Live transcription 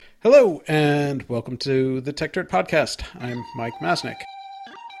Hello, and welcome to the Tech Dirt Podcast. I'm Mike Masnick.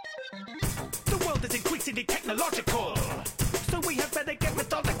 The world is increasingly technological, so we had better get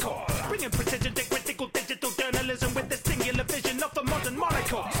methodical. Bringing precision to critical digital journalism with the singular vision of the modern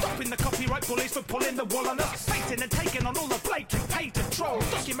monocle. Stopping the copyright bullies from pulling the wool on us. Facing and taking on all the blatant patent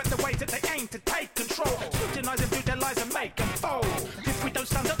trolls. Document the ways that they aim to take control. Scrutinize and view their lies and make them fold. If we don't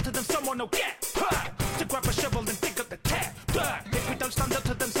stand up to them, someone will get hurt. So grab a shovel and dig up the tech dirt. If we don't stand up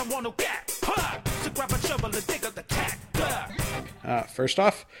to them, someone will get hurt. So grab a shovel and dig up the tech dirt. First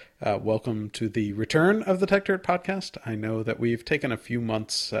off, welcome to the return of the Tech Dirt Podcast. I know that we've taken a few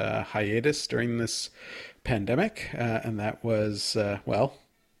months hiatus during this pandemic, and that was,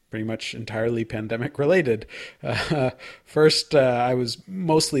 pretty much entirely pandemic related. First, I was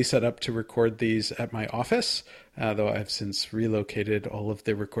mostly set up to record these at my office, though I've since relocated all of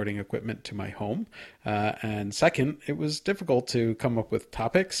the recording equipment to my home. And second, it was difficult to come up with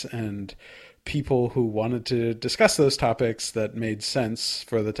topics and people who wanted to discuss those topics that made sense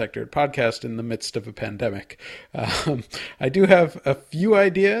for the Tech Dirt Podcast in the midst of a pandemic. I do have a few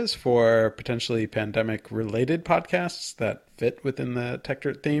ideas for potentially pandemic-related podcasts that fit within the Tech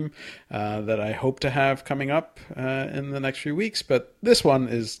Dirt theme that I hope to have coming up in the next few weeks, but this one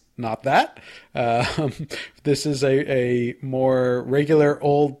is not that. This is a more regular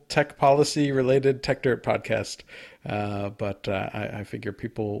old tech policy-related Tech Dirt podcast. But I figure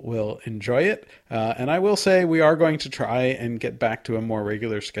people will enjoy it. And I will say we are going to try and get back to a more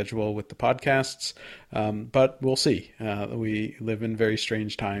regular schedule with the podcasts. But we'll see. We live in very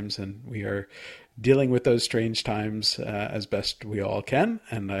strange times, and we are dealing with those strange times as best we all can.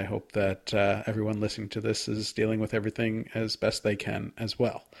 And I hope that everyone listening to this is dealing with everything as best they can as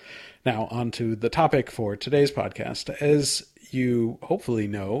well. Now, on to the topic for today's podcast. As you hopefully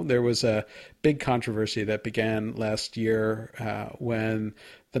know, there was a big controversy that began last year when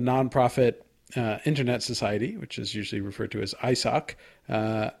the nonprofit Internet Society, which is usually referred to as ISOC,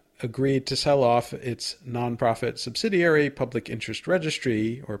 agreed to sell off its nonprofit subsidiary Public Interest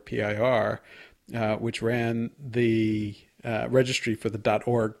Registry, or PIR, which ran the registry for the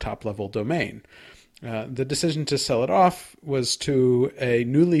 .org top-level domain. The decision to sell it off was to a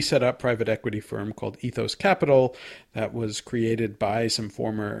newly set up private equity firm called Ethos Capital that was created by some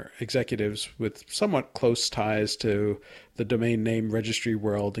former executives with somewhat close ties to the domain name registry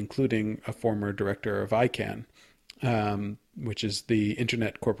world, including a former director of ICANN, which is the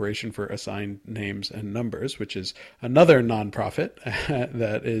Internet Corporation for Assigned Names and Numbers, which is another nonprofit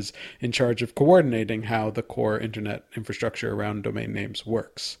that is in charge of coordinating how the core Internet infrastructure around domain names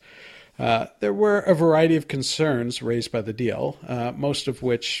works. There were a variety of concerns raised by the deal, most of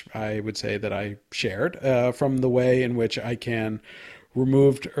which I would say that I shared, from the way in which ICANN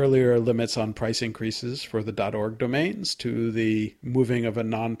removed earlier limits on price increases for the .org domains, to the moving of a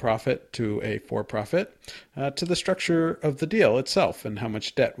nonprofit to a for-profit, to the structure of the deal itself and how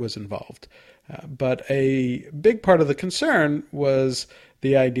much debt was involved. But a big part of the concern was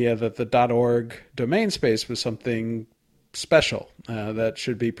the idea that the .org domain space was something special that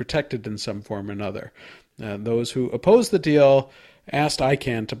should be protected in some form or another. Those who opposed the deal asked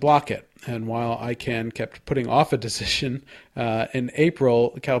ICANN to block it. And while ICANN kept putting off a decision, in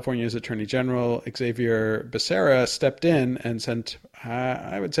April, California's Attorney General Xavier Becerra stepped in and sent,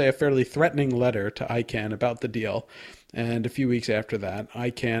 I would say, a fairly threatening letter to ICANN about the deal. And a few weeks after that,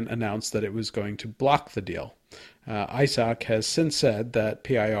 ICANN announced that it was going to block the deal. ISOC has since said that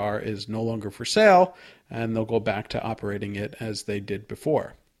PIR is no longer for sale, and they'll go back to operating it as they did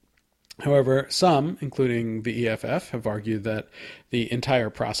before. However, some, including the EFF, have argued that the entire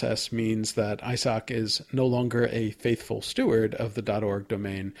process means that ISOC is no longer a faithful steward of the .org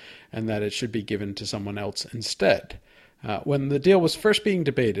domain and that it should be given to someone else instead. When the deal was first being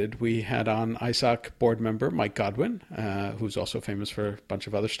debated, we had on ISOC board member Mike Godwin, who's also famous for a bunch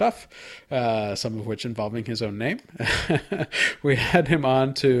of other stuff, some of which involving his own name. We had him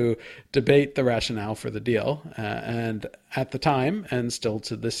on to debate the rationale for the deal. And at the time, and still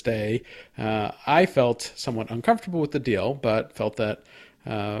to this day, I felt somewhat uncomfortable with the deal, but felt that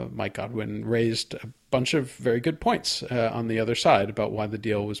Mike Godwin raised a bunch of very good points on the other side about why the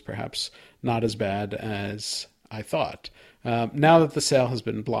deal was perhaps not as bad as I thought. Now that the sale has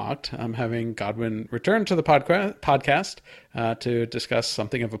been blocked, I'm having Godwin return to the podcast to discuss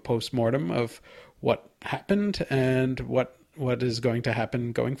something of a post-mortem of what happened and what is going to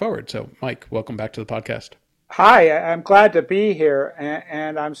happen going forward. So, Mike, welcome back to the podcast. Hi, I'm glad to be here,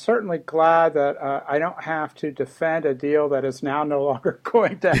 and I'm certainly glad that I don't have to defend a deal that is now no longer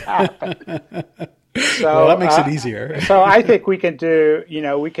going to happen. So, well, that makes it easier. So I think we can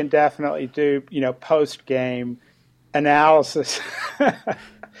definitely do, post-game analysis.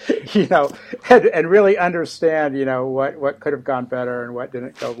 you know, and really understand, you know, what could have gone better and what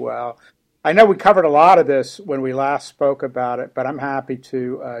didn't go well. I know we covered a lot of this when we last spoke about it, but I'm happy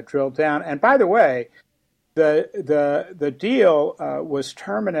to drill down. And by the way, the deal was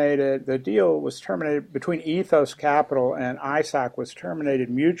terminated. The deal was terminated between Ethos Capital and ISOC was terminated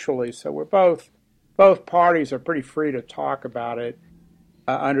mutually. So we're both parties are pretty free to talk about it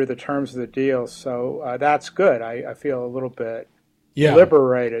under the terms of the deal. So that's good. I feel a little bit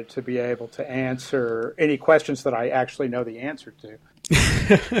liberated to be able to answer any questions that I actually know the answer to.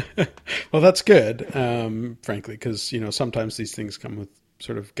 Well, that's good, frankly, because, you know, sometimes these things come with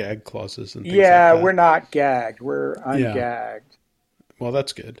sort of gag clauses and things like that. We're not gagged. We're ungagged. Yeah. Well,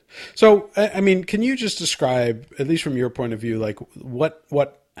 that's good. So, I mean, can you just describe, at least from your point of view, like what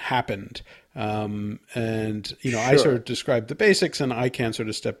happened? And, you know, I sort of described the basics, and ICANN sort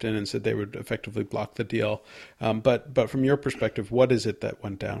of stepped in and said they would effectively block the deal. But from your perspective, what is it that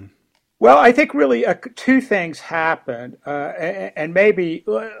went down? Well, I think really two things happened. And maybe,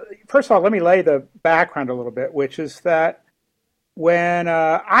 first of all, let me lay the background a little bit, which is that when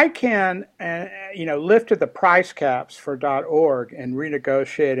ICANN, lifted the price caps for .org and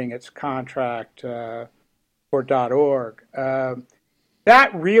renegotiating its contract for .org,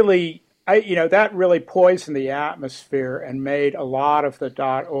 that really poisoned the atmosphere and made a lot of the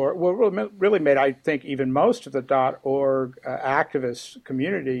 .org, well, really made, I think, even most of the .org activist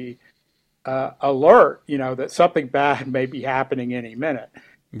community alert, you know, that something bad may be happening any minute.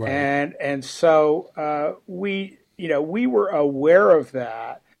 Right. And so we were aware of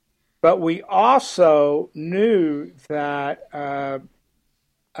that, but we also knew that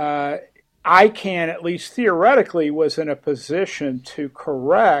ICANN, at least theoretically, was in a position to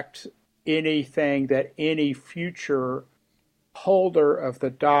correct anything that any future holder of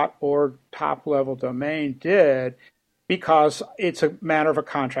the .org top-level domain did, because it's a matter of a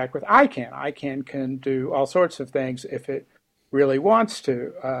contract with ICANN. ICANN can do all sorts of things if it really wants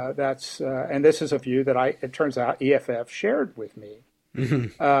to. And this is a view that it turns out EFF shared with me,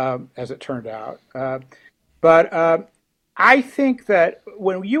 as it turned out. But I think that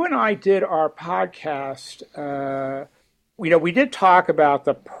when you and I did our podcast, we did talk about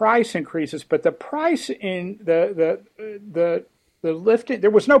the price increases, but the price in the lifting, there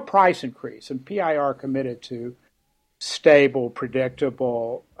was no price increase, and PIR committed to stable,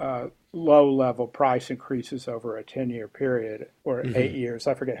 predictable, low-level price increases over a 10-year period, or 8 years.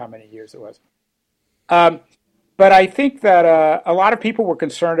 I forget how many years it was. But I think that a lot of people were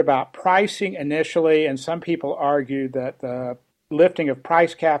concerned about pricing initially, and some people argued that the lifting of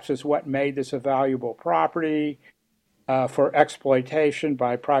price caps is what made this a valuable property for exploitation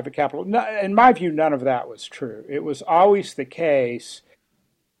by private capital. No, in my view, none of that was true. It was always the case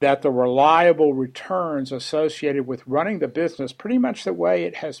that the reliable returns associated with running the business pretty much the way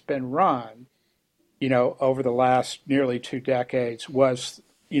it has been run, you know, over the last nearly 2 decades was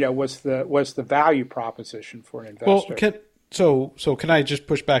the value proposition for an investor. Well, so can I just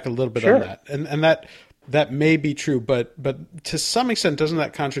push back a little bit on that? And that may be true, but to some extent, doesn't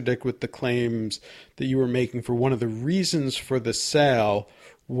that contradict with the claims that you were making for one of the reasons for the sale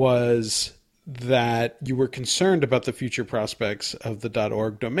was that you were concerned about the future prospects of the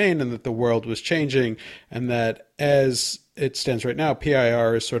 .org domain and that the world was changing, and that as it stands right now,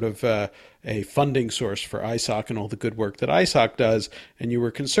 PIR is sort of a funding source for ISOC and all the good work that ISOC does, and you were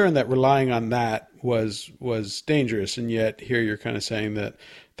concerned that relying on that was dangerous, and yet here you're kind of saying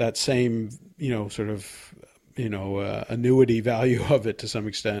that same, annuity value of it to some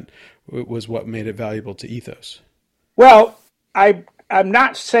extent was what made it valuable to Ethos. Well, I'm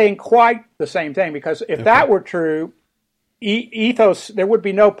not saying quite the same thing, because if that were true, Ethos, there would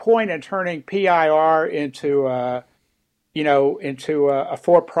be no point in turning PIR into a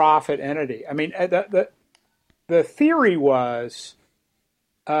for-profit entity. I mean, the theory was,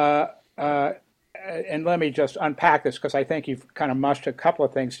 and let me just unpack this because I think you've kind of mushed a couple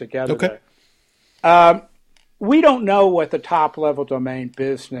of things together. Okay. There. We don't know what the top-level domain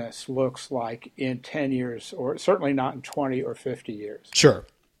business looks like in 10 years, or certainly not in 20 or 50 years. Sure.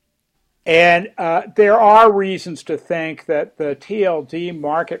 And there are reasons to think that the TLD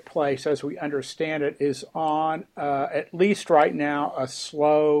marketplace, as we understand it, is on, at least right now, a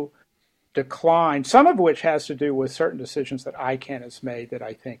slow decline, some of which has to do with certain decisions that ICANN has made that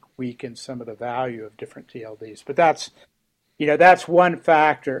I think weaken some of the value of different TLDs. But that's one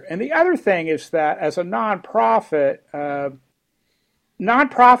factor. And the other thing is that as a nonprofit,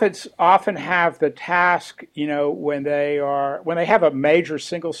 nonprofits often have the task, when they have a major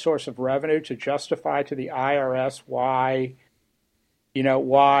single source of revenue, to justify to the IRS why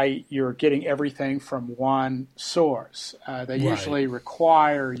why you're getting everything from one source. They usually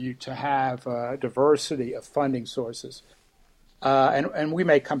require you to have a diversity of funding sources. And we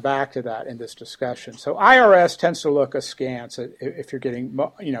may come back to that in this discussion. So IRS tends to look askance if you're getting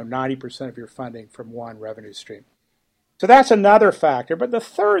 90% of your funding from one revenue stream. So that's another factor. But the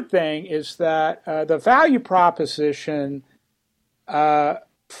third thing is that the value proposition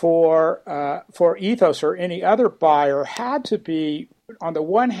for Ethos or any other buyer had to be, on the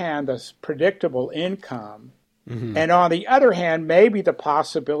one hand, this predictable income, and on the other hand, maybe the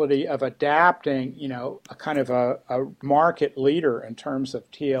possibility of adapting, a kind of a market leader in terms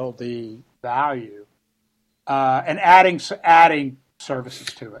of TLD value, and adding services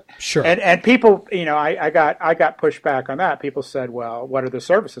to it. Sure. And people, I got pushback on that. People said, "Well, what are the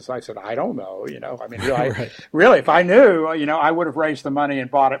services?" I said, "I don't know." I mean, really, if I knew, I would have raised the money and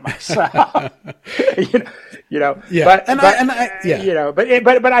bought it myself. Yeah. But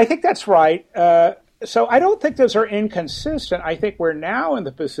I think that's right. So I don't think those are inconsistent. I think we're now in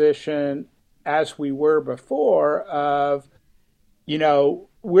the position, as we were before, of,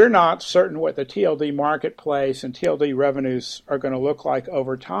 we're not certain what the TLD marketplace and TLD revenues are going to look like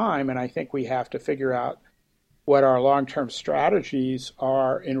over time. And I think we have to figure out what our long-term strategies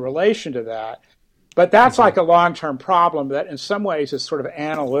are in relation to that. But that's like a long-term problem that in some ways is sort of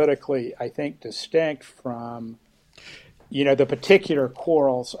analytically, I think, distinct from, the particular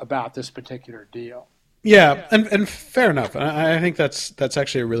quarrels about this particular deal. Yeah, and fair enough. And I think that's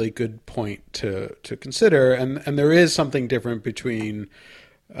actually a really good point to consider. And there is something different between,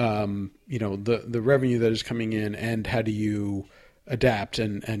 the revenue that is coming in and how do you adapt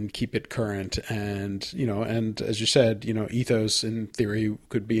and keep it current. And, and as you said, Ethos in theory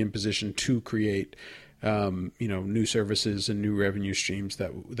could be in position to create, new services and new revenue streams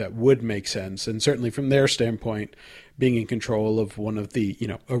that would make sense. And certainly from their standpoint, being in control of one of the,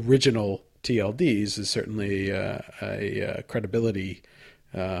 original TLDs is certainly a credibility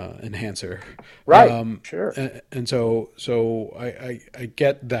enhancer, right? Sure. And so I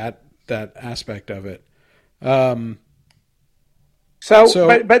get that aspect of it. But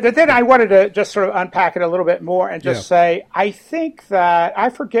then I wanted to just sort of unpack it a little bit more and just say I think that I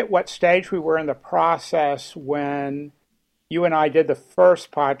forget what stage we were in the process when you and I did the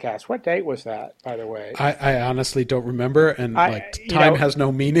first podcast. What date was that, by the way? I honestly don't remember, and time has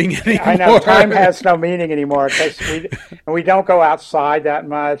no meaning anymore. I know time has no meaning anymore because we don't go outside that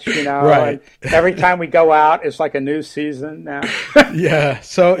much, Right. And every time we go out, it's like a new season now. Yeah.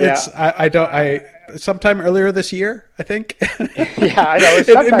 So it's sometime earlier this year, I think. Yeah, I know.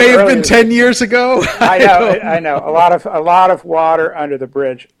 It may have been 10 years ago. I know. A lot of water under the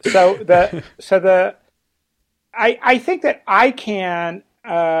bridge. I think that I think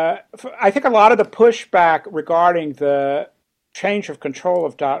a lot of the pushback regarding the change of control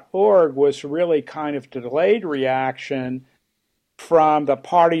of .org was really kind of delayed reaction from the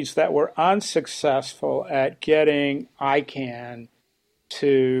parties that were unsuccessful at getting ICANN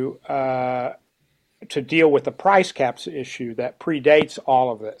to deal with the price caps issue that predates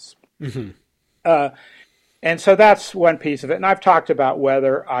all of this. And so that's one piece of it. And I've talked about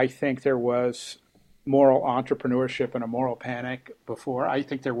whether I think there was moral entrepreneurship and a moral panic before. I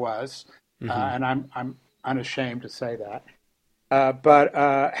think there was, and I'm unashamed to say that. But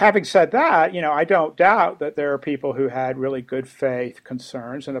having said that, I don't doubt that there are people who had really good faith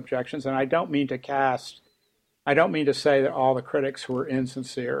concerns and objections, and I don't mean to say that all the critics were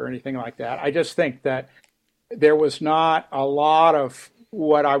insincere or anything like that. I just think that there was not a lot of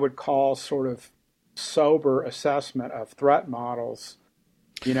what I would call sort of sober assessment of threat models,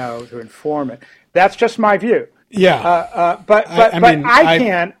 to inform it. That's just my view. Yeah. But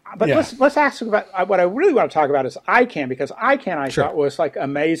let's ask about what I really want to talk about is ICANN, because ICANN I thought was like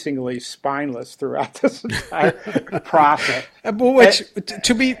amazingly spineless throughout this entire process. Which,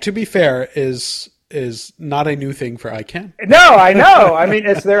 to be fair, is not a new thing for ICANN. No, I know. I mean,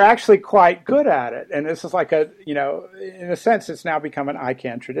 they're actually quite good at it, and this is like in a sense, it's now become an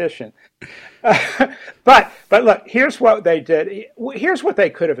ICANN tradition. But look, here's what they did. Here's what they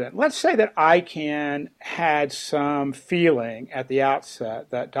could have done. Let's say that ICANN had some feeling at the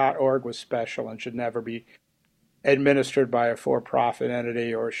outset that .org was special and should never be administered by a for-profit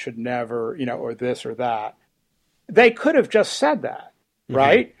entity, or should never, or this or that. They could have just said that,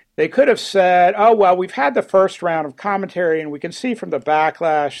 right? They could have said, oh, well, we've had the first round of commentary, and we can see from the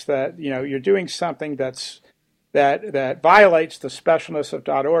backlash that, you're doing something that violates the specialness of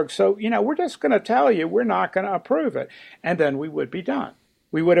 .org. So, we're just going to tell you we're not going to approve it. And then we would be done.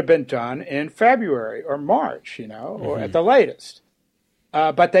 We would have been done in February or March, or at the latest.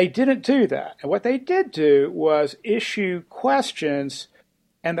 But they didn't do that. And what they did do was issue questions,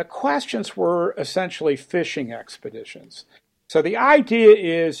 and the questions were essentially fishing expeditions. So the idea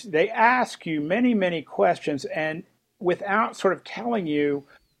is they ask you many, many questions, and without sort of telling you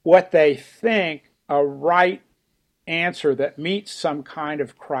what they think a right answer that meets some kind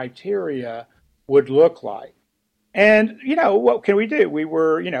of criteria would look like. And, what can we do?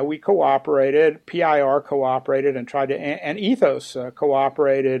 We cooperated, PIR cooperated and tried to, and Ethos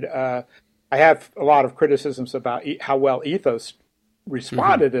cooperated. I have a lot of criticisms about how well Ethos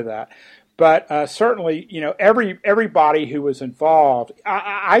responded to that. But certainly, everybody who was involved,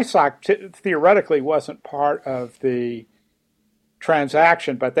 ISOC theoretically wasn't part of the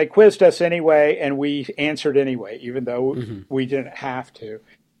transaction, but they quizzed us anyway, and we answered anyway, even though we didn't have to.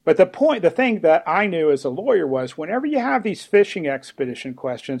 But the thing that I knew as a lawyer was whenever you have these fishing expedition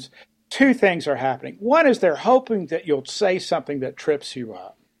questions, two things are happening. One is they're hoping that you'll say something that trips you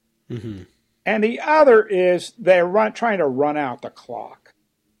up. Mm-hmm. And the other is they're trying to run out the clock.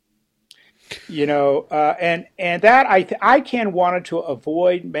 And that ICANN wanted to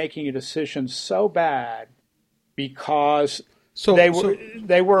avoid making a decision so bad because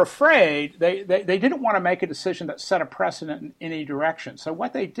they were afraid. They didn't want to make a decision that set a precedent in any direction. So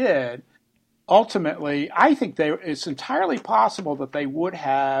what they did, ultimately, I think it's entirely possible that they would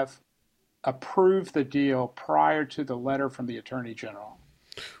have approved the deal prior to the letter from the Attorney General.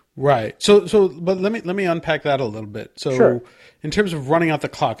 Right. But let me unpack that a little bit. So, sure. In terms of running out the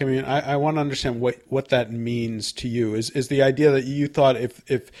clock, I mean, I want to understand what that means to you. Is the idea that you thought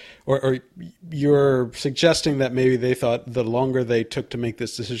or you're suggesting that maybe they thought the longer they took to make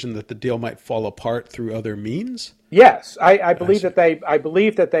this decision that the deal might fall apart through other means? Yes, I believe that they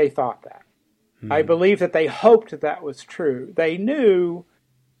thought that. I believe that they hoped that was true. They knew.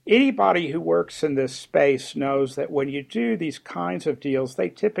 Anybody who works in this space knows that when you do these kinds of deals, they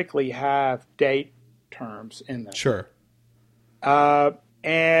typically have date terms in them. Sure.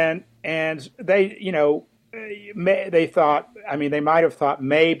 And they, they thought, they might have thought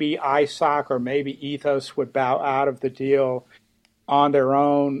maybe ISOC or maybe Ethos would bow out of the deal on their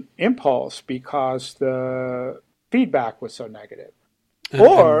own impulse because the feedback was so negative.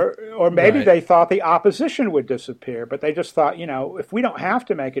 Or maybe right. They thought the opposition would disappear, but they just thought, if we don't have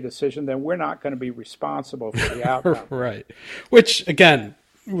to make a decision, then we're not going to be responsible for the outcome. Right. Which, again,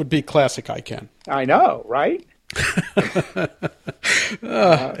 would be classic ICANN. I know, right?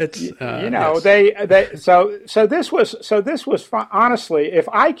 Yes. So this was fun. Honestly, if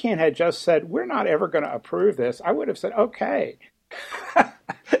ICANN had just said, we're not ever going to approve this, I would have said, okay.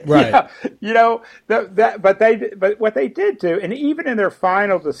 Right. But what they did do, and even in their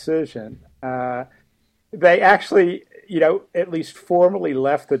final decision, they actually, at least formally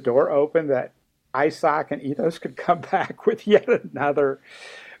left the door open that ISOC and Ethos could come back with yet another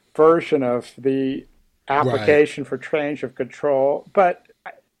version of the application for change of control. But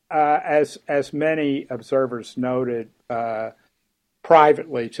as many observers noted,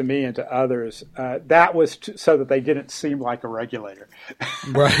 privately to me and to others, that was so that they didn't seem like a regulator.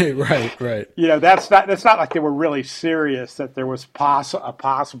 Right. That's not like they were really serious that there was a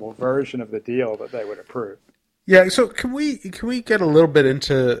possible version of the deal that they would approve. Yeah. So can we get a little bit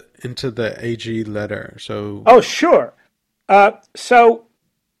into the AG letter? So. Oh, sure. So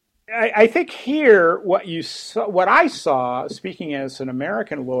I think here what I saw, speaking as an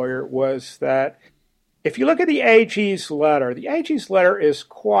American lawyer, was that if you look at the AG's letter is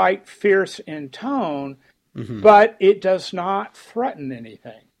quite fierce in tone, but it does not threaten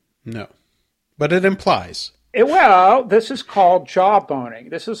anything. No, but it implies. This is called jawboning.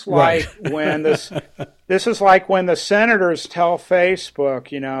 This is like when the senators tell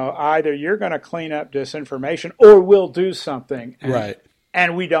Facebook, either you're going to clean up disinformation or we'll do something,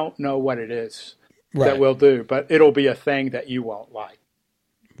 and we don't know what it is that we'll do, but it'll be a thing that you won't like.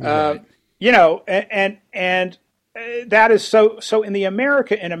 Right. And that is so in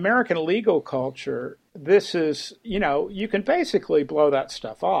American legal culture, this is, you can basically blow that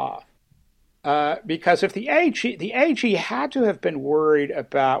stuff off. Because if the AG had to have been worried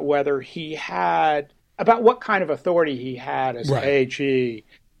about about what kind of authority he had as AG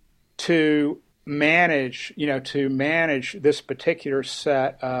to manage this particular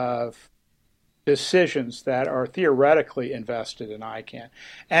set of decisions that are theoretically invested in ICANN.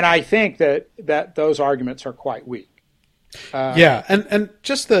 And I think that those arguments are quite weak. And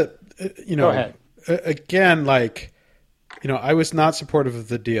just Go ahead. Again, I was not supportive of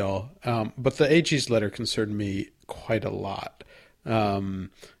the deal, but the AG's letter concerned me quite a lot.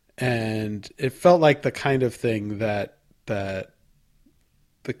 And it felt like the kind of thing that the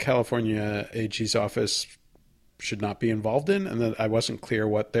California AG's office should not be involved in, and that I wasn't clear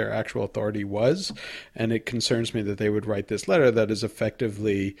what their actual authority was. And it concerns me that they would write this letter that is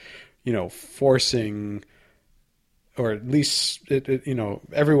effectively, forcing, or at least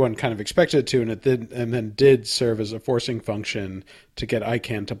everyone kind of expected it to, and it did, and then did serve as a forcing function to get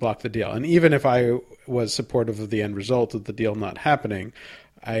ICANN to block the deal. And even if I was supportive of the end result of the deal not happening,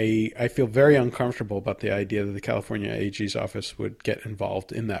 I feel very uncomfortable about the idea that the California AG's office would get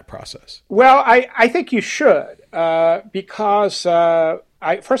involved in that process. Well, I think you should, because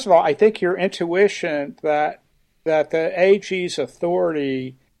first of all, I think your intuition that the AG's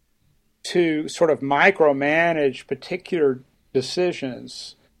authority to sort of micromanage particular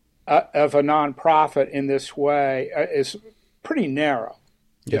decisions of a nonprofit in this way is pretty narrow.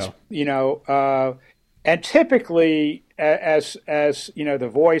 Yeah. And typically, as the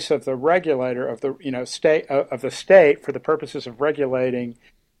voice of the regulator of the state of the state for the purposes of regulating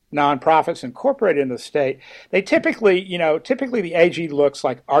nonprofits incorporated in the state, they typically the AG looks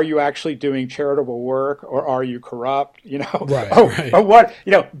like, are you actually doing charitable work or are you corrupt? Right. Or what?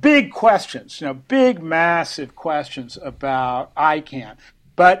 Big questions. Big massive questions about ICANN,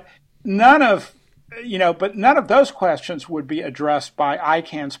 but none of those questions would be addressed by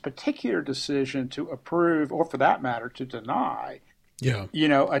ICANN's particular decision to approve, or for that matter, to deny,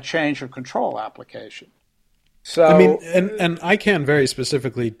 a change of control application. So, and ICANN very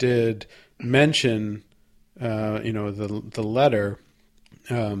specifically did mention, the letter,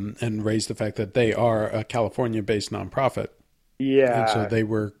 and raised the fact that they are a California-based nonprofit. Yeah. And so they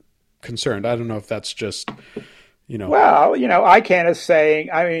were concerned. I don't know if that's just, Well, ICANN is saying,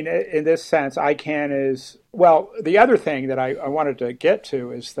 in this sense, ICANN is, the other thing that I wanted to get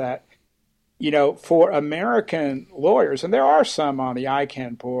to is that, for American lawyers, and there are some on the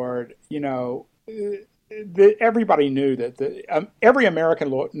ICANN board, everybody knew that every American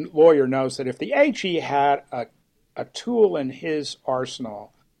lawyer knows that if the AG had a tool in his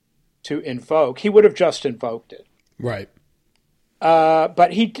arsenal to invoke, he would have just invoked it. Right.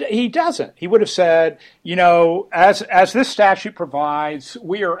 But he doesn't. He would have said, as this statute provides,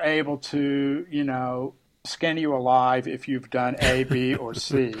 we are able to, skin you alive if you've done A, B, or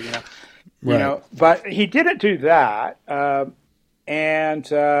C. Right. But he didn't do that. And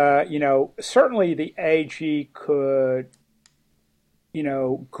certainly the AG could,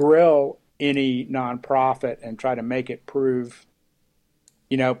 grill any nonprofit and try to make it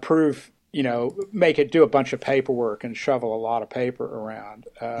make it do a bunch of paperwork and shovel a lot of paper around,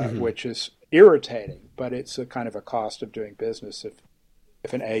 which is irritating, but it's a kind of a cost of doing business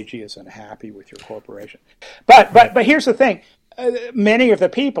if an AG is unhappy with your corporation. But here's the thing. Many of the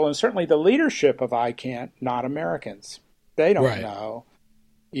people, and certainly the leadership of ICANN, not Americans. They don't know.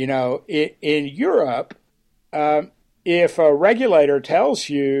 In Europe, if a regulator tells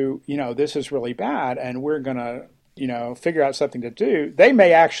you, this is really bad and we're going to, figure out something to do, they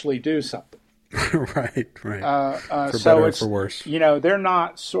may actually do something. Right. For so better or for worse. They're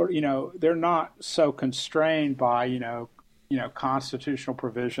not they're not so constrained by, constitutional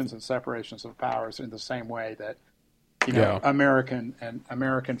provisions and separations of powers in the same way that, American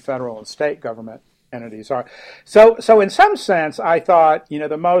federal and state government entities are. So in some sense, I thought,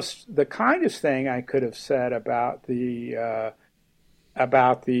 the kindest thing I could have said about the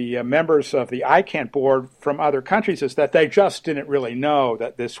members of the ICANN board from other countries is that they just didn't really know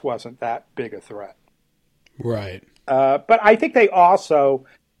that this wasn't that big a threat. Right. But I think they also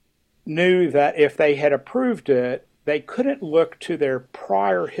knew that if they had approved it, they couldn't look to their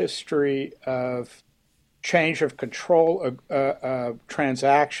prior history of change of control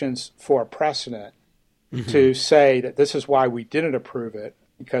transactions for a precedent to say that this is why we didn't approve it,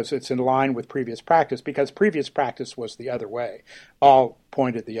 because it's in line with previous practice, because previous practice was the other way, all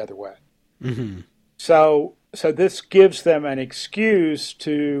pointed the other way. Mm-hmm. So this gives them an excuse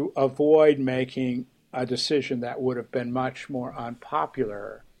to avoid making a decision that would have been much more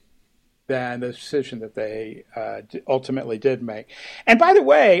unpopular than the decision that they ultimately did make. And by the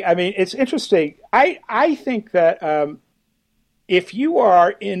way, it's interesting. I think that if you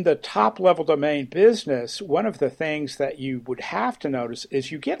are in the top-level domain business, one of the things that you would have to notice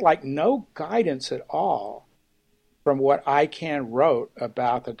is you get no guidance at all from what ICANN wrote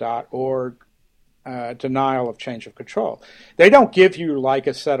about the .org denial of change of control. They don't give you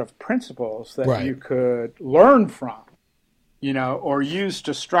a set of principles that you could learn from, or use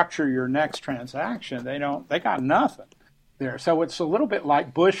to structure your next transaction. They got nothing there. So it's a little bit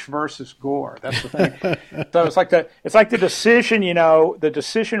like Bush versus Gore. That's the thing. So it's like the decision, the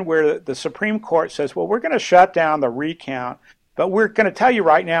decision where the Supreme Court says, well, we're going to shut down the recount, But we're going to tell you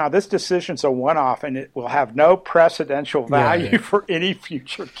right now, this decision's a one-off, and it will have no precedential value for any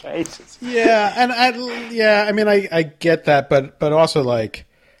future cases. Yeah, and I get that, but also, like,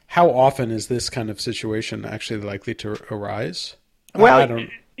 how often is this kind of situation actually likely to arise? Well,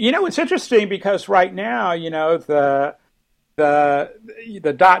 it's interesting because right now, the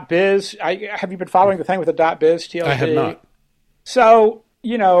 .biz. Have you been following the thing with the .biz TLD? I have not. So,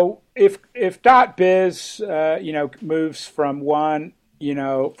 if .biz, moves from one,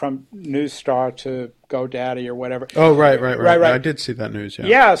 from Newsstar to GoDaddy or whatever. Oh, right. I did see that news. Yeah.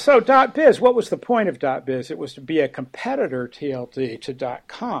 Yeah. So .biz. What was the point of .biz? It was to be a competitor TLD to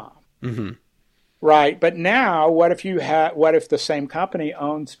 .com. Mm-hmm. Right. But now, what if the same company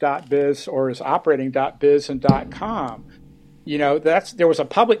owns .biz or is operating .biz and .com? There was a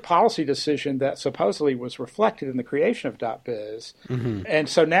public policy decision that supposedly was reflected in the creation of .biz. Mm-hmm. And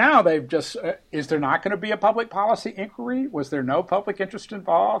so now they've just, is there not going to be a public policy inquiry? Was there no public interest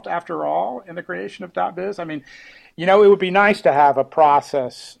involved after all in the creation of .biz? I mean, it would be nice to have a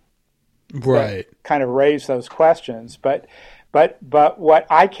process that kind of raise those questions. But what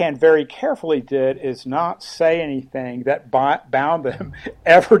ICANN very carefully did is not say anything that bound them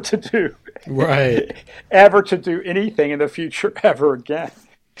ever to do anything in the future ever again.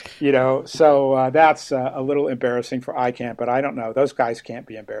 So that's a little embarrassing for ICANN, but I don't know. Those guys can't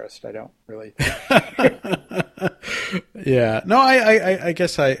be embarrassed. I don't really think. Yeah. No, I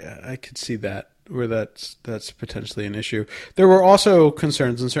guess I could see that, where that's potentially an issue. There were also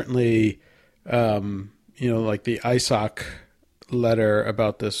concerns, and certainly, like the ISOC letter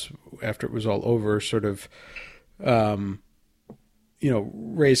about this after it was all over sort of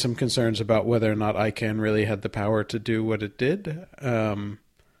raised some concerns about whether or not ICANN really had the power to do what it did.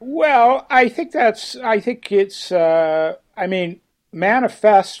 Well, I think it's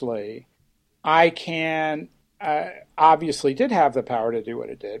manifestly ICANN obviously did have the power to do what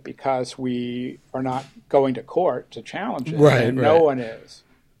it did, because we are not going to court to challenge it, and no one is.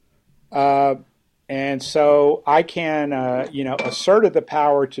 And so ICANN, asserted the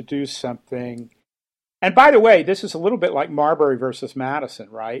power to do something. And by the way, this is a little bit like Marbury versus Madison,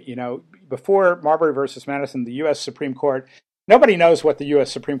 right? Before Marbury versus Madison, the U.S. Supreme Court, nobody knows what the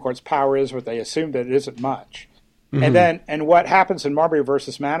U.S. Supreme Court's power is, but they assume that it isn't much. Mm-hmm. And what happens in Marbury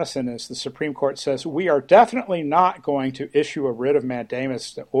versus Madison is the Supreme Court says, we are definitely not going to issue a writ of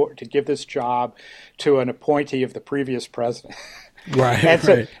mandamus to give this job to an appointee of the previous president. Right.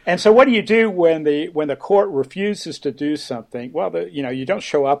 And so what do you do when the court refuses to do something? Well, you don't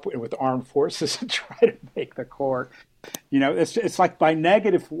show up with armed forces and try to make the court. It's like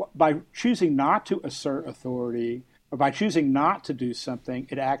by choosing not to assert authority, or by choosing not to do something,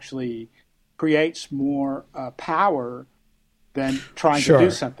 it actually creates more power than trying to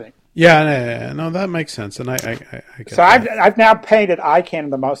do something. Yeah, no, that makes sense, and I get so that. I've now painted ICANN in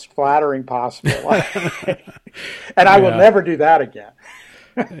the most flattering possible way, and I will never do that again.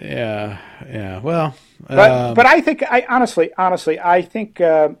 Yeah. Well, but I think honestly I think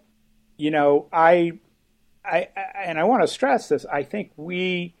and I want to stress this. I think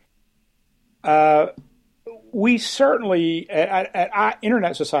we certainly at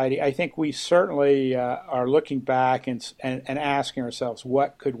Internet Society, I think we certainly are looking back and asking ourselves,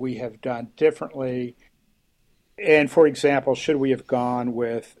 what could we have done differently? And for example, should we have gone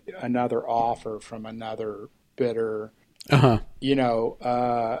with another offer from another bidder? Uh-huh.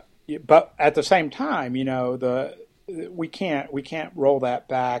 But at the same time, we can't roll that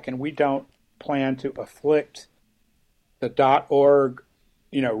back, and we don't plan to afflict the .org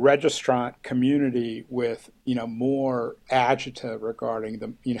registrant community with, more agita regarding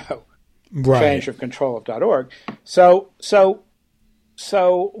the, change of control of .org. So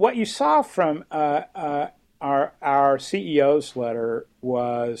what you saw from our CEO's letter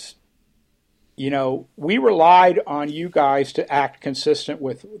was, we relied on you guys to act consistent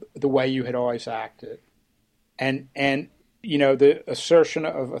with the way you had always acted. And the assertion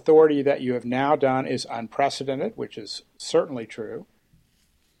of authority that you have now done is unprecedented, which is certainly true.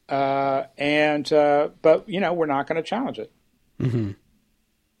 But we're not going to challenge it. Mm-hmm.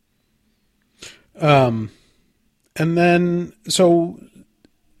 And then, so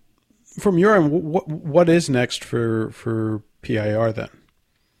from your end, what is next for PIR then?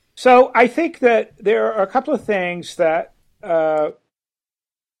 So I think that there are a couple of things that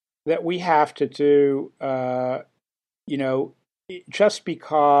we have to do, just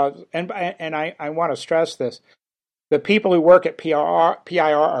because, and I want to stress this. The people who work at PIR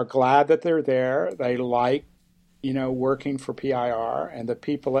are glad that they're there. They like, working for PIR. And the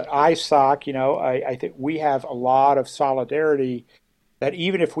people at ISOC, I think we have a lot of solidarity that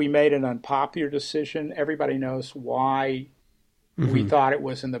even if we made an unpopular decision, everybody knows why we thought it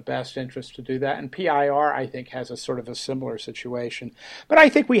was in the best interest to do that. And PIR, I think, has a sort of a similar situation. But I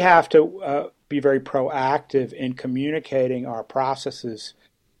think we have to be very proactive in communicating our processes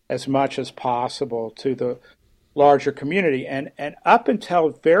as much as possible to the larger community. And up until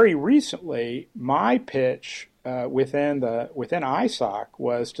very recently, my pitch within ISOC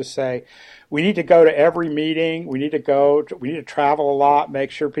was to say, we need to go to every meeting. We need to travel a lot, make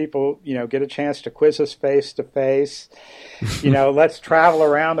sure people, get a chance to quiz us face to face. Let's travel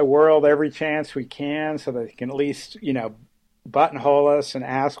around the world every chance we can so that they can at least, buttonhole us and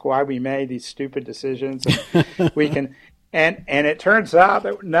ask why we made these stupid decisions. And we can, and it turns out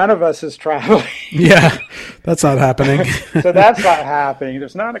that none of us is traveling. Yeah, that's not happening. So that's not happening.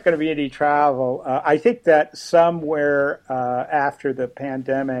 There's not going to be any travel. I think that somewhere after the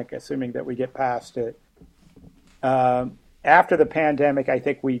pandemic, assuming that we get past it, after the pandemic, I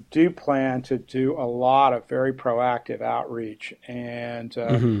think we do plan to do a lot of very proactive outreach.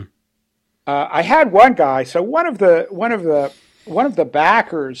 And I had one guy. So one of the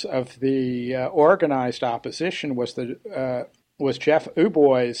backers of the organized opposition was Jeff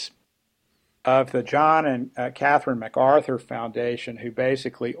Ubois of the John and Catherine MacArthur Foundation, who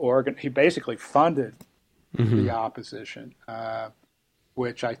basically funded the opposition,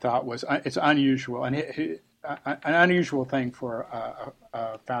 which I thought was it's unusual and an unusual thing for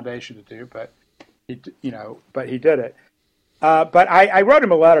a foundation to do, but he did it. But I wrote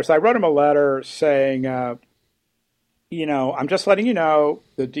him a letter. So I wrote him a letter saying, I'm just letting you know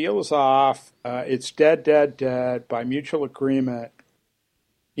the deal is off. It's dead by mutual agreement.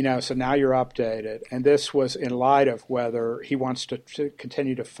 So now you're updated. And this was in light of whether he wants to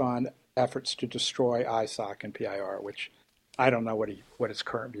continue to fund efforts to destroy ISOC and PIR, which I don't know what his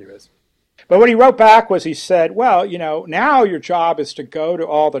current view is. But what he wrote back was he said, well, now your job is to go to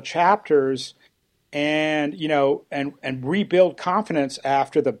all the chapters and rebuild confidence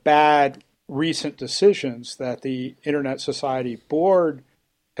after the bad recent decisions that the Internet Society Board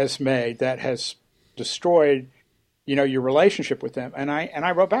has made that has destroyed, your relationship with them. And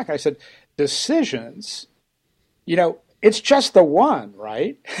I wrote back, I said, decisions, it's just the one,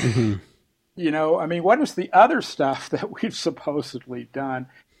 right? Mm-hmm. What is the other stuff that we've supposedly done?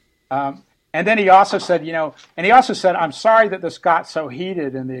 And then he also said, I'm sorry that this got so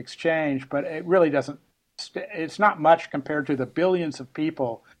heated in the exchange, but it really doesn't, it's not much compared to the billions of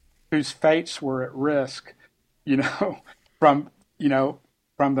people whose fates were at risk, from the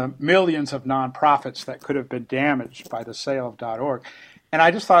millions of nonprofits that could have been damaged by the sale of .org. And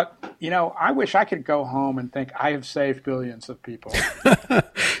I just thought, I wish I could go home and think I have saved billions of people.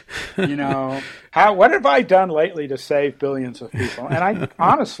 What have I done lately to save billions of people? And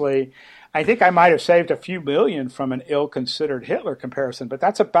I think I might have saved a few million from an ill-considered Hitler comparison, but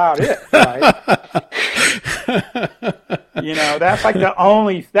that's about it, right? That's like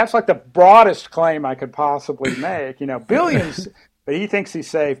the broadest claim I could possibly make. Billions, but he thinks he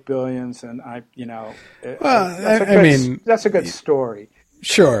saved billions, and that's a good story.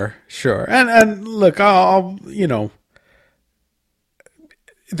 Sure, and look, I'll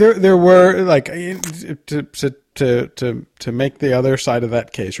there were like to make the other side of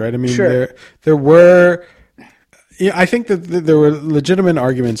that case, right? Sure. there were. Yeah, I think that there were legitimate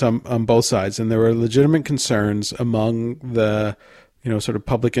arguments on both sides, and there were legitimate concerns among the, sort of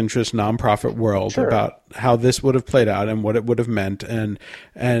public interest nonprofit world Sure. about how this would have played out and what it would have meant, and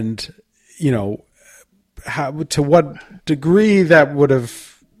how, to what degree that would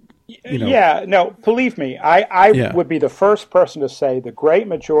have. Yeah, no, believe me, I would be the first person to say the great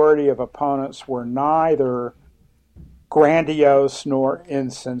majority of opponents were neither grandiose nor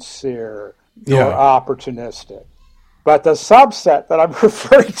insincere nor opportunistic. But the subset that I'm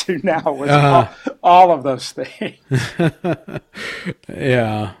referring to now was all of those things.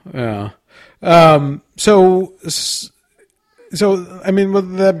 Yeah. So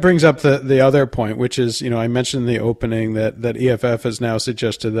that brings up the other point, which is, I mentioned in the opening that EFF has now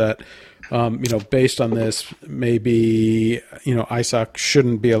suggested that, based on this, maybe, ISOC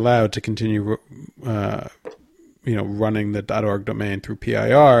shouldn't be allowed to continue, running the .org domain through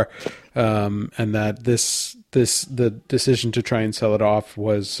PIR, and that the decision to try and sell it off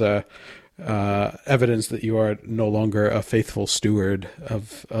was evidence that you are no longer a faithful steward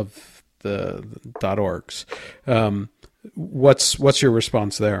of the .orgs. What's your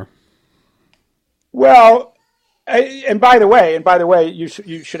response there? Well, and by the way, you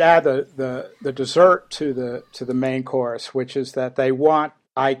should add the dessert to the main course, which is that they want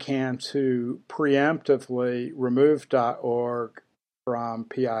ICANN to preemptively remove .org from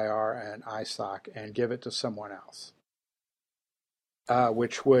PIR and ISOC and give it to someone else,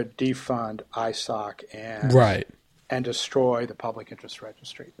 which would defund ISOC and destroy the public interest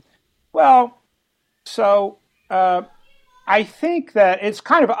registry. Well, so I think that it's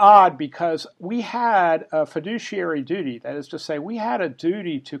kind of odd because we had a fiduciary duty. That is to say, we had a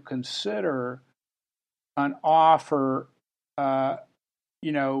duty to consider an offer, of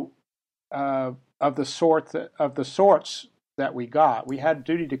the sorts that we got. We had a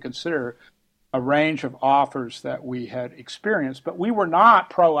duty to consider a range of offers that we had experienced, but we were not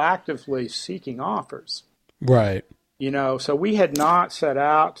proactively seeking offers. Right. So we had not set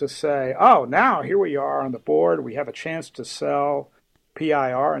out to say, oh, now here we are on the board. We have a chance to sell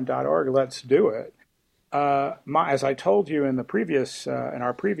PIR and .org. Let's do it. As I told you in our previous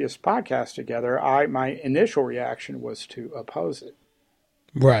podcast together, my initial reaction was to oppose it.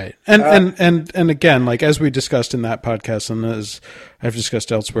 Right. And again, like as we discussed in that podcast and as I've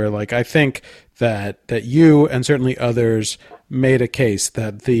discussed elsewhere, like I think that you and certainly others made a case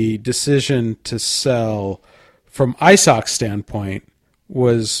that the decision to sell from ISOC's standpoint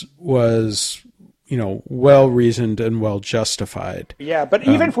was well reasoned and well justified. Yeah, but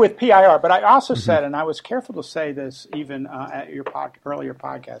even with PIR, but I also said, and I was careful to say this even at your earlier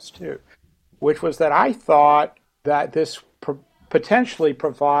podcast too, which was that I thought that this potentially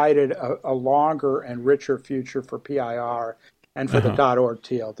provided a longer and richer future for PIR and for the .org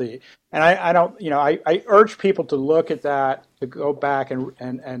TLD. And I don't, I urge people to look at that, to go back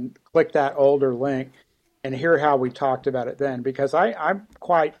and click that older link and hear how we talked about it then, because I'm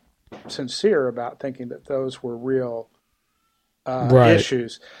quite sincere about thinking that those were real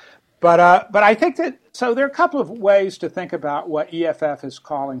issues. But I think that, so there are a couple of ways to think about what EFF is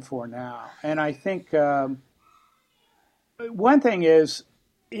calling for now. And I think one thing is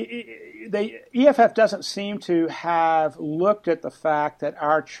EFF doesn't seem to have looked at the fact that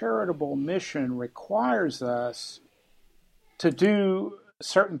our charitable mission requires us to do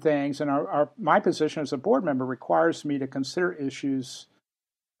certain things, and my position as a board member requires me to consider issues,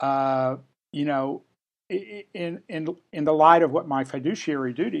 in the light of what my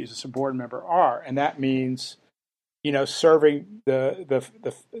fiduciary duties as a board member are, and that means, serving the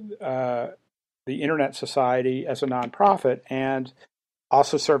Internet Society as a nonprofit, and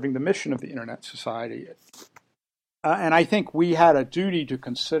also serving the mission of the Internet Society. And I think we had a duty to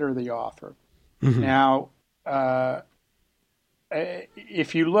consider the offer. Mm-hmm. Now,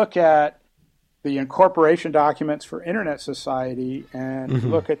 if you look at the incorporation documents for Internet Society and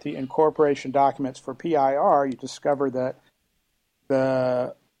look at the incorporation documents for PIR, you discover that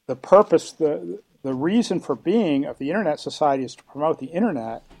the purpose, the reason for being of the Internet Society is to promote the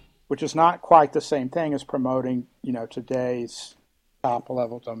Internet, which is not quite the same thing as promoting, today's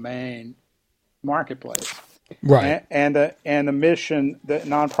top-level domain marketplace. Right. And the mission, the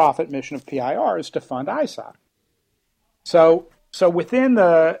nonprofit mission of PIR is to fund ISOC. So within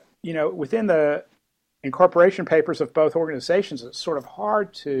the incorporation papers of both organizations, it's sort of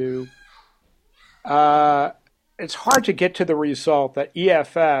hard to get to the result that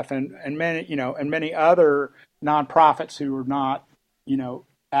EFF and many other nonprofits who are not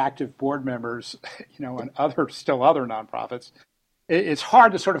active board members, and other nonprofits. It's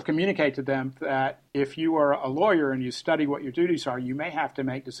hard to sort of communicate to them that if you are a lawyer and you study what your duties are, you may have to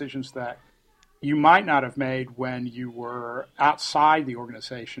make decisions that you might not have made when you were outside the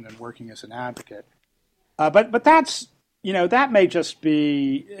organization and working as an advocate. But that's, that may just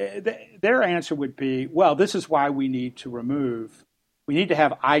be, their answer would be, well, this is why we need to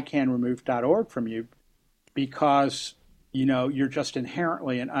have icanremove.org from you, because, you're just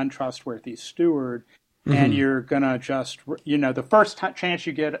inherently an untrustworthy steward, and you're going to just, the first chance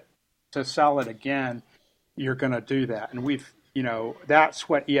you get to sell it again, you're going to do that. And that's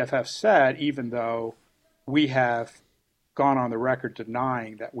what EFF said, even though we have gone on the record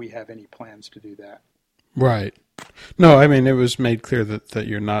denying that we have any plans to do that. Right. No, I mean, it was made clear that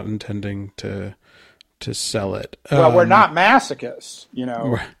you're not intending to sell it. Well, we're not masochists,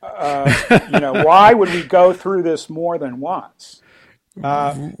 why would we go through this more than once?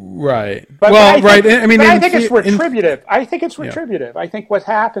 Right. But right. I think it's retributive. I think it's retributive. Yeah. I think what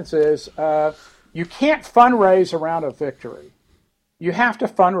happens is you can't fundraise around a victory. You have to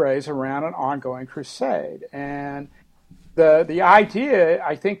fundraise around an ongoing crusade. And the idea,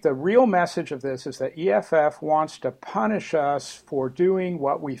 I think the real message of this is that EFF wants to punish us for doing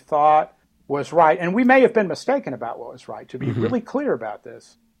what we thought was right. And we may have been mistaken about what was right, to be really clear about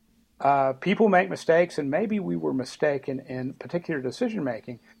this. People make mistakes, and maybe we were mistaken in particular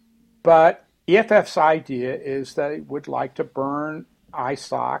decision-making. But EFF's idea is that it would like to burn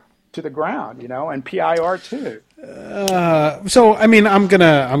ISOC to the ground, and PIR too. So, I mean, I'm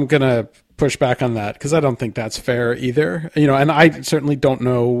gonna push back on that because I don't think that's fair either. And I certainly don't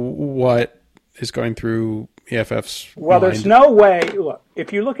know what is going through EFF's Well, mind. there's no way. Look,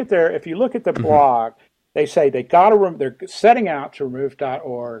 if you look at the blog, they say they're setting out to remove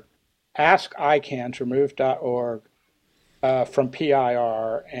 .org, ask ICANN to remove .org from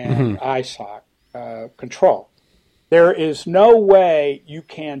PIR and ISOC control. There is no way you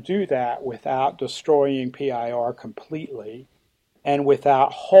can do that without destroying PIR completely and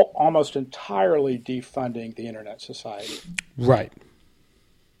without almost entirely defunding the Internet Society. Right.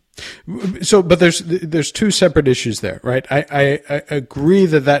 So, but there's two separate issues there, right? I agree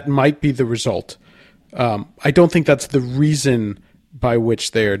that might be the result. I don't think that's the reason by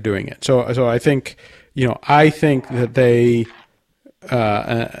which they are doing it. So I think, I think that they,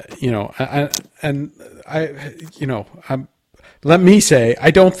 let me say,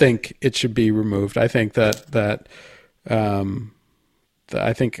 I don't think it should be removed. I think that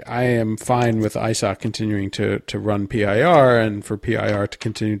I think I am fine with ISOC continuing to run PIR and for PIR to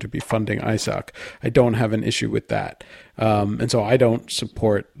continue to be funding ISOC. I don't have an issue with that. And so I don't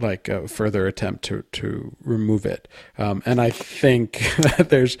support like a further attempt to remove it. And I think that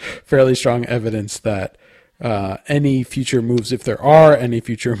there's fairly strong evidence that any future moves, if there are any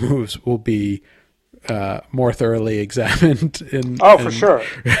future moves, will be more thoroughly examined for sure,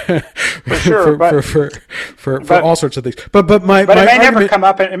 for all sorts of things. But it may never come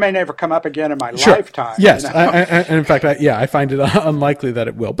up. It may never come up again in my lifetime. Yes, and in fact, I find it unlikely that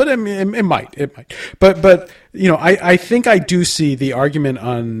it will. But it might. But I think I do see the argument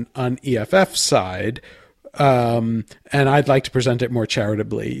on EFF's side. And I'd like to present it more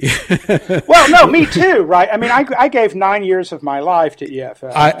charitably. Well, no, me too, right? I mean, I gave 9 years of my life to EFF.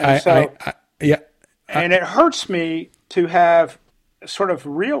 And it hurts me to have sort of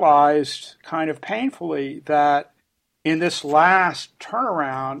realized kind of painfully that in this last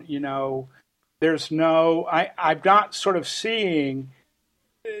turnaround, there's I'm not sort of seeing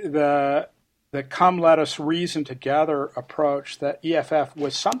the come let us reason together approach that EFF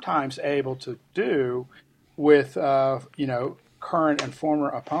was sometimes able to do with, current and former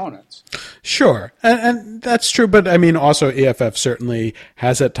opponents. Sure. And that's true. But I mean, also EFF certainly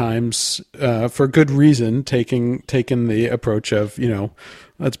has at times, for good reason, taken the approach of,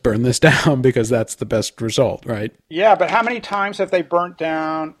 let's burn this down because that's the best result, right? Yeah. But how many times have they burnt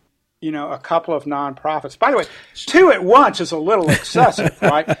down, a couple of nonprofits? By the way, 2 at once is a little excessive,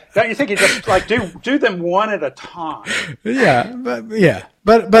 right? Don't you think you just like do them one at a time?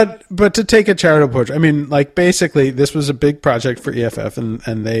 But to take a charitable approach, I mean, like basically this was a big project for EFF,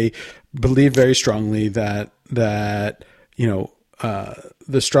 and they believe very strongly that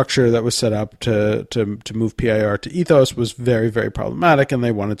the structure that was set up to move PIR to Ethos was very, very problematic, and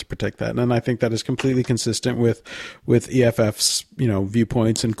they wanted to protect that. And I think that is completely consistent with EFF's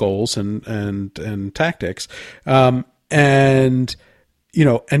viewpoints and goals and tactics. And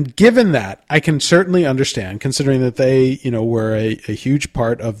given that, I can certainly understand, considering that they, were a huge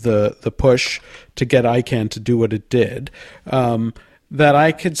part of the push to get ICANN to do what it did, that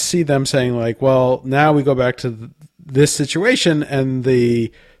I could see them saying like, well, now we go back to this situation and the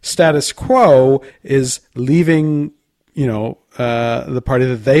status quo is leaving, the party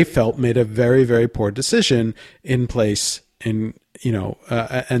that they felt made a very, very poor decision in place and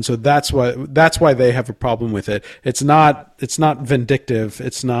so that's why they have a problem with it. It's not vindictive.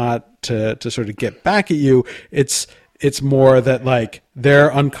 It's not to sort of get back at you. It's more that like they're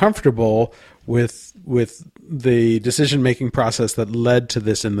uncomfortable with the decision-making process that led to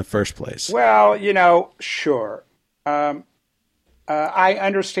this in the first place. Well, sure. I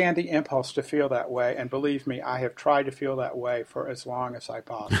understand the impulse to feel that way, and believe me, I have tried to feel that way for as long as I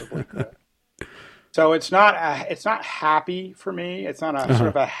possibly could. So it's not happy for me. It's not a sort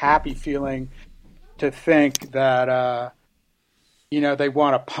of a happy feeling to think that they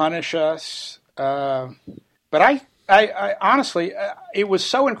want to punish us. But I honestly, it was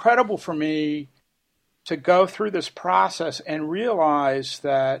so incredible for me to go through this process and realize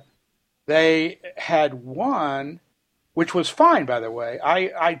that they had won, which was fine, by the way.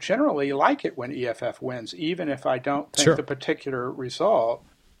 I generally like it when EFF wins, even if I don't think the particular result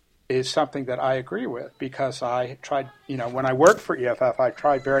is something that I agree with, because I tried, when I worked for EFF, I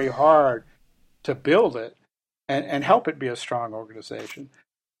tried very hard to build it and help it be a strong organization.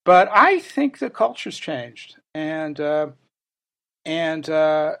 But I think the culture's changed. And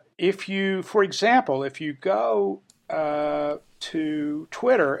if you, for example, if you go to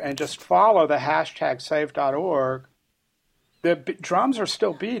Twitter and just follow the hashtag save.org, the drums are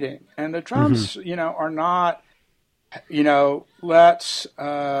still beating. And the drums, are not, let's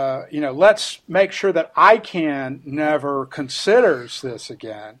make sure that ICANN never considers this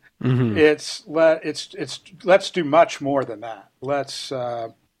again. It's let's do much more than that. Let's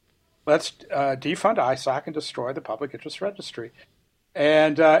let's defund ISOC and destroy the Public Interest Registry.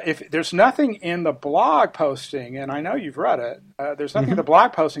 And if there's nothing in the blog posting, and I know you've read it, there's nothing in the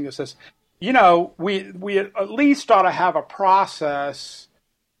blog posting that says, we at least ought to have a process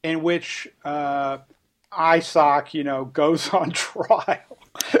in which ISOC, goes on trial,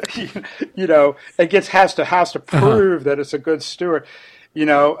 and has to prove that it's a good steward.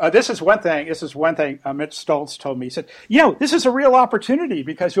 This is one thing. Mitch Stoltz told me. He said, this is a real opportunity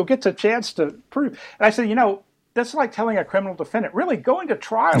because you'll get the chance to prove. And I said, that's like telling a criminal defendant, really, going to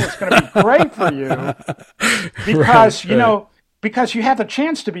trial is going to be great for you because, because you have the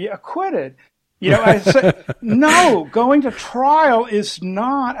chance to be acquitted. I said, no, going to trial is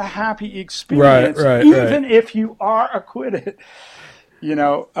not a happy experience, even if you are acquitted.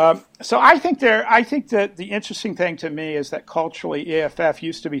 So I think that the interesting thing to me is that culturally EFF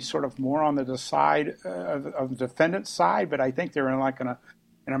used to be sort of more on the side of the defendant's side, but I think they're in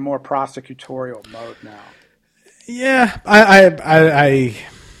a more prosecutorial mode now. Yeah, I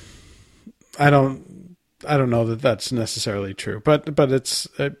don't know that that's necessarily true, but it's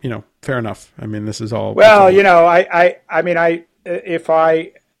fair enough. I mean, this is all well,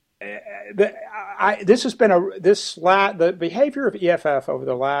 this has been the behavior of EFF over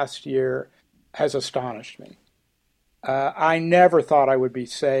the last year has astonished me. I never thought a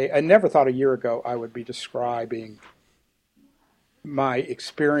year ago I would be describing my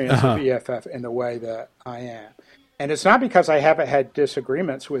experience of EFF in the way that I am. And it's not because I haven't had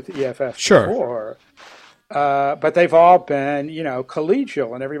disagreements with EFF before, but they've all been,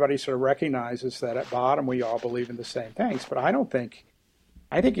 collegial, and everybody sort of recognizes that at bottom we all believe in the same things. But I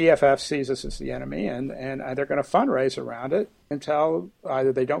think EFF sees us as the enemy, and they're going to fundraise around it until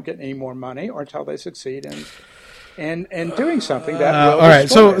either they don't get any more money or until they succeed in doing something that will all right.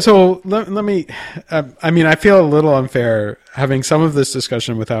 So let me. I feel a little unfair having some of this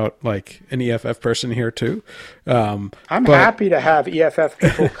discussion without like an EFF person here too. I'm happy to have EFF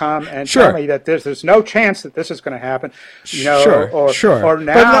people come and tell me that there's no chance that this is going to happen. Or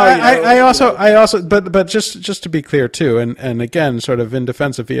now. But I also, but just to be clear too, and again, sort of in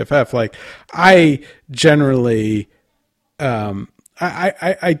defense of EFF, like I generally.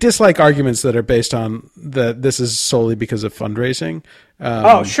 I dislike arguments that are based on this is solely because of fundraising.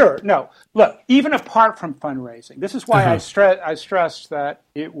 Sure. No, look, even apart from fundraising, this is why I stressed that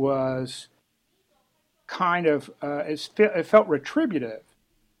it was kind of, it felt retributive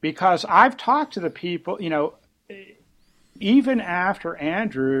because I've talked to the people, even after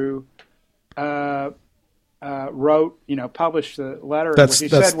Andrew, published the letter. That's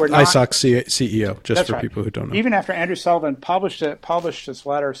said we're not, ISOC CEO, just for people who don't know. Even after Andrew Sullivan published this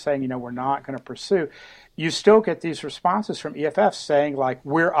letter saying, we're not going to pursue, you still get these responses from EFF saying, like,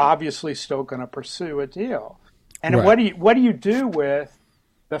 we're obviously still going to pursue a deal. And what do you do with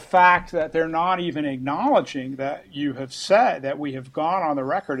the fact that they're not even acknowledging that you have said that we have gone on the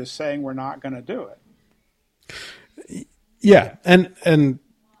record as saying we're not going to do it? Yeah, and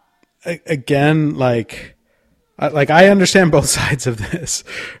again, like I understand both sides of this,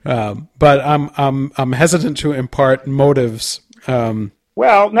 but I'm hesitant to impart motives.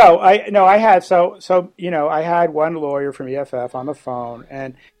 Well, no, I had I had one lawyer from EFF on the phone,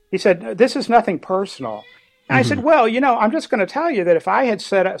 and he said this is nothing personal. And I said, well, I'm just going to tell you that if I had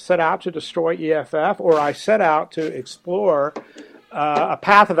set out to destroy EFF, or I set out to explore a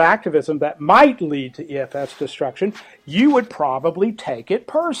path of activism that might lead to EFF's destruction, you would probably take it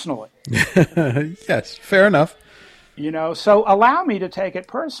personally. Yes, fair enough. So allow me to take it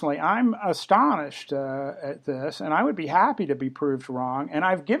personally. I'm astonished at this, and I would be happy to be proved wrong. And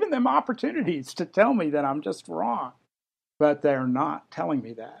I've given them opportunities to tell me that I'm just wrong, but they're not telling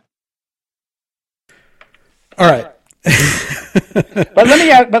me that. All right. But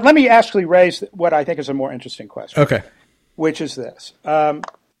let me actually raise what I think is a more interesting question. Okay. Which is this.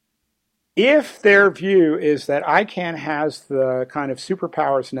 If their view is that ICANN has the kind of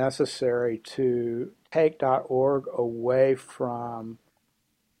superpowers necessary to take .org away from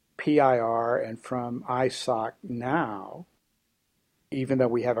PIR and from ISOC now, even though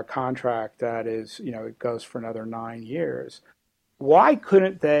we have a contract that is, it goes for another 9 years, why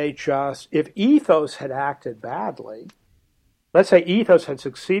couldn't they just, if Ethos had acted badly, let's say Ethos had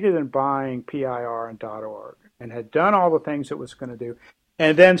succeeded in buying PIR and .org and had done all the things it was going to do,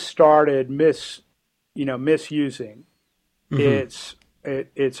 and then started misusing its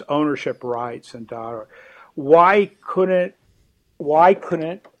ownership rights and .org. Why couldn't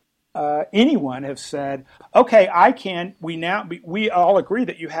anyone have said, okay, we all agree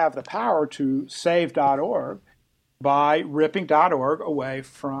that you have the power to save .org by ripping .org away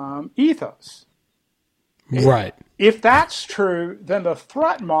from Ethos. Right. if that's true, then the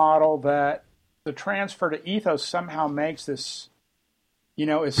threat model that the transfer to Ethos somehow makes this,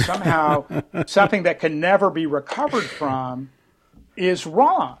 is somehow something that can never be recovered from is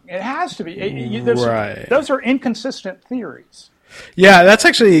wrong. It has to be. Right. Those are inconsistent theories. Yeah, that's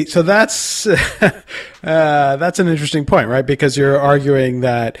actually, so that's an interesting point, right? Because you're arguing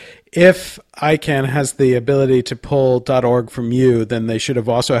that if ICANN has the ability to pull .org from you, then they should have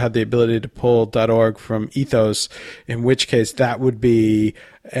also had the ability to pull .org from Ethos, in which case that would be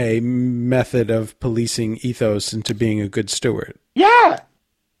a method of policing Ethos into being a good steward. Yeah.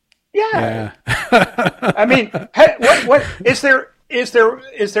 I mean, hey, what is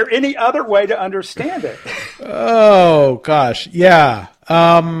there any other way to understand it? Oh gosh, yeah.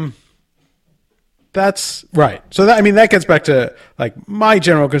 That's right. So that gets back to like my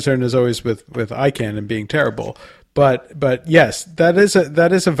general concern is always with ICANN and being terrible. But yes, that is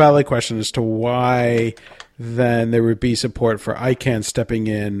a valid question as to why then there would be support for ICANN stepping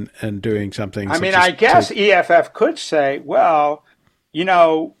in and doing something. I mean, I guess EFF could say, well,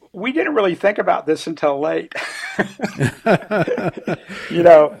 we didn't really think about this until late. We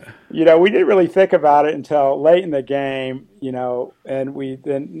didn't really think about it until late in the game, and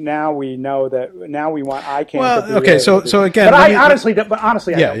now we know that now we want ICANN. Well, to be okay, so again, but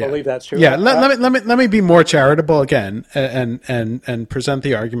honestly, I don't believe that's true. Yeah, let me be more charitable again, and present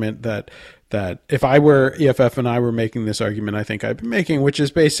the argument that if I were EFF and I were making this argument, I think I'd be making, which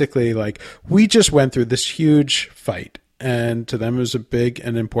is basically like we just went through this huge fight. And to them, it was a big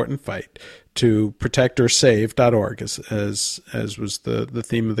and important fight to protect or save .org, as was the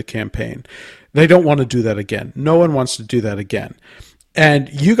theme of the campaign. They don't want to do that again. No one wants to do that again. And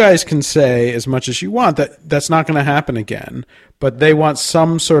you guys can say as much as you want that that's not going to happen again, but they want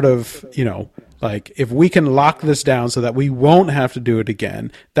some sort of, like if we can lock this down so that we won't have to do it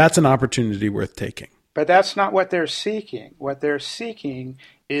again, that's an opportunity worth taking. But that's not what they're seeking. What they're seeking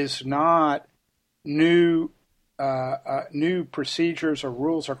is not new procedures or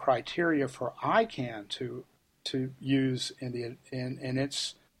rules or criteria for ICANN to use in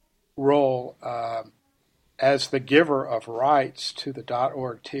its role as the giver of rights to the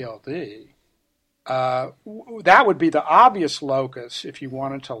 .org TLD. That would be the obvious locus if you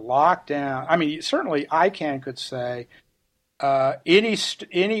wanted to lock down. I mean, certainly ICANN could say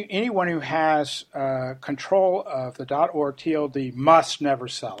anyone who has control of the .org TLD must never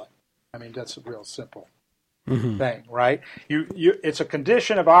sell it. I mean, that's a real simple thing, right? It's a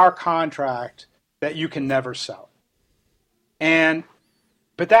condition of our contract that you can never sell it.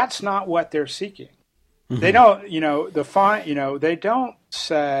 But that's not what they're seeking. They don't, they don't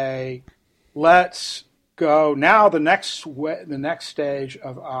say, let's go now. The next stage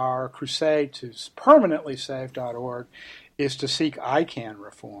of our crusade to permanently save .org is to seek ICANN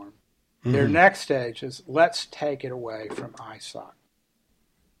reform. Their next stage is let's take it away from ISOC.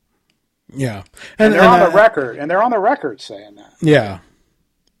 Yeah, and they're on the record, and they're on the record saying that. Yeah.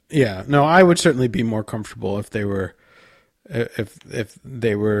 No, I would certainly be more comfortable if they were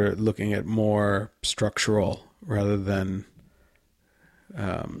looking at more structural rather than,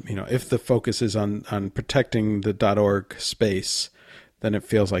 if the focus is on protecting the .org space, then it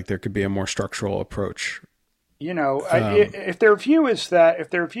feels like there could be a more structural approach. If their view is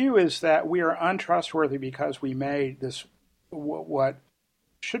that we are untrustworthy because we made this what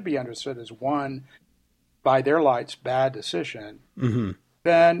should be understood as one, by their lights, bad decision,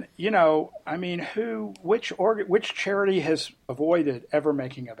 then, which charity has avoided ever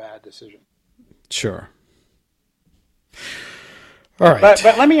making a bad decision? Sure. All right. But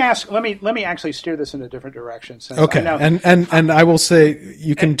let me actually steer this in a different direction. Okay. And I will say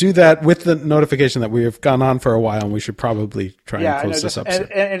you can do that with the notification that we have gone on for a while and we should probably try and close this up. And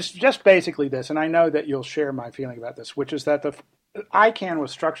it's just basically this, and I know that you'll share my feeling about this, which is that the ICANN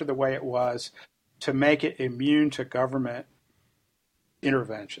was structured the way it was to make it immune to government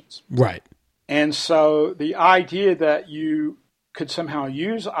interventions. Right. And so the idea that you could somehow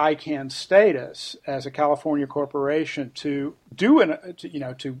use ICANN status as a California corporation to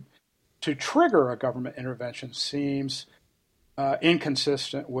trigger a government intervention seems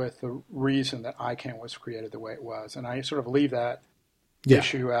inconsistent with the reason that ICANN was created the way it was. And I sort of leave that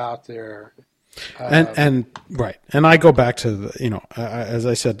issue out there. And right. And I go back to as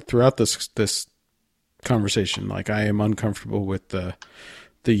I said throughout this conversation, like I am uncomfortable with the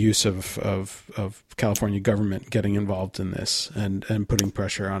use of California government getting involved in this and putting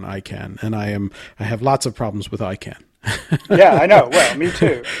pressure on ICANN. And I have lots of problems with ICANN. Yeah, I know. Well, me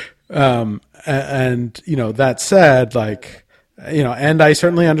too. And that said, and I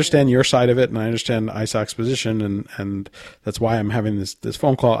certainly understand your side of it, and I understand ISOC's position, and that's why I'm having this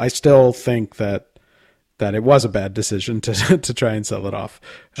phone call. I still think that that it was a bad decision to try and sell it off.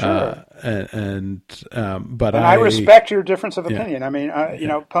 Sure. But I respect your difference of opinion. Yeah. I mean, you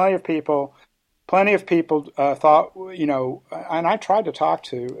know, plenty of people thought, you know, and I tried to talk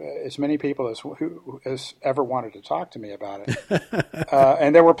to as many people as ever wanted to talk to me about it.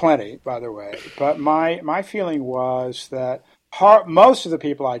 And there were plenty, by the way. But my feeling was that most of the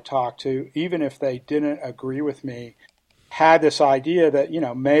people I talked to, even if they didn't agree with me, had this idea that, you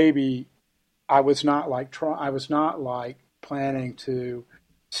know, maybe I was not like planning to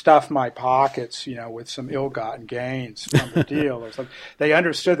stuff my pockets, you know, with some ill-gotten gains from the deal or something. They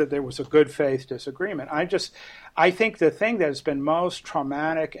understood that there was a good faith disagreement. I think the thing that has been most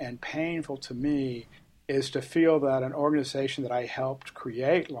traumatic and painful to me is to feel that an organization that I helped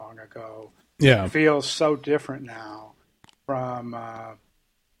create long ago feels so different now from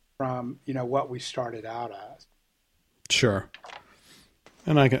you know, what we started out as. Sure.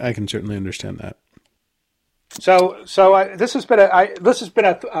 And I can certainly understand that. So this has been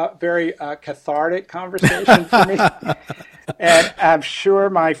a very cathartic conversation for me, and I'm sure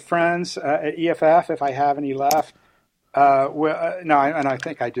my friends at EFF, if I have any left, and I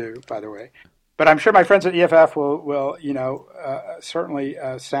think I do, by the way, but I'm sure my friends at EFF will you know certainly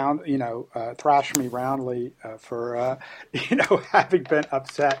thrash me roundly for you know, having been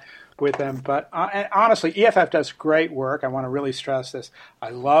upset with them. But and honestly, EFF does great work. I want to really stress this. I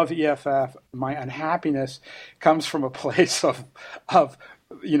love EFF. My unhappiness comes from a place of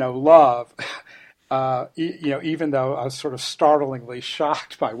you know, love. You know, even though I was sort of startlingly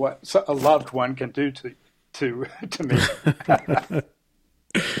shocked by what a loved one can do to me.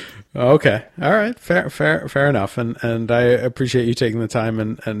 Okay. All right. Fair enough. And I appreciate you taking the time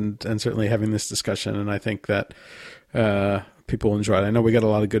and certainly having this discussion. And I think that people enjoy it. I know we got a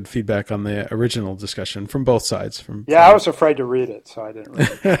lot of good feedback on the original discussion from both sides. I was afraid to read it, so I didn't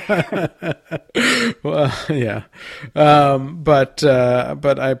read it. Well, yeah. But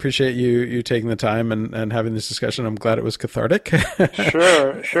I appreciate you taking the time and having this discussion. I'm glad it was cathartic.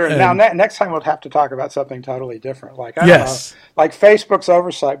 Sure. Now, next time we'll have to talk about something totally different. Like, I don't know, like Facebook's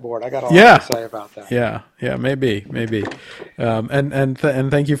oversight board. I got a lot to say about that. Yeah, maybe. And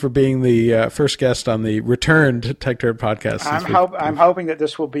thank you for being the first guest on the returned TechDirt podcast. I'm hoping that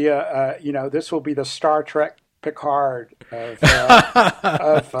this will be this will be the Star Trek Picard of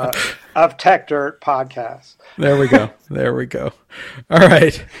TechDirt podcasts. There we go. All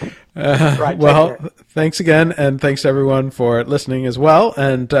right. Right. Well, thanks again, and thanks everyone for listening as well.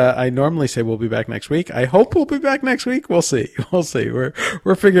 And I normally say we'll be back next week. I hope we'll be back next week. We'll see. We're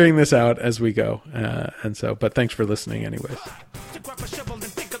figuring this out as we go. But thanks for listening, anyways. To grab a shovel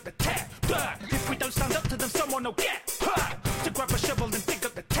and dig up the tap. If we don't stand up to them, someone will get. To grab a shovel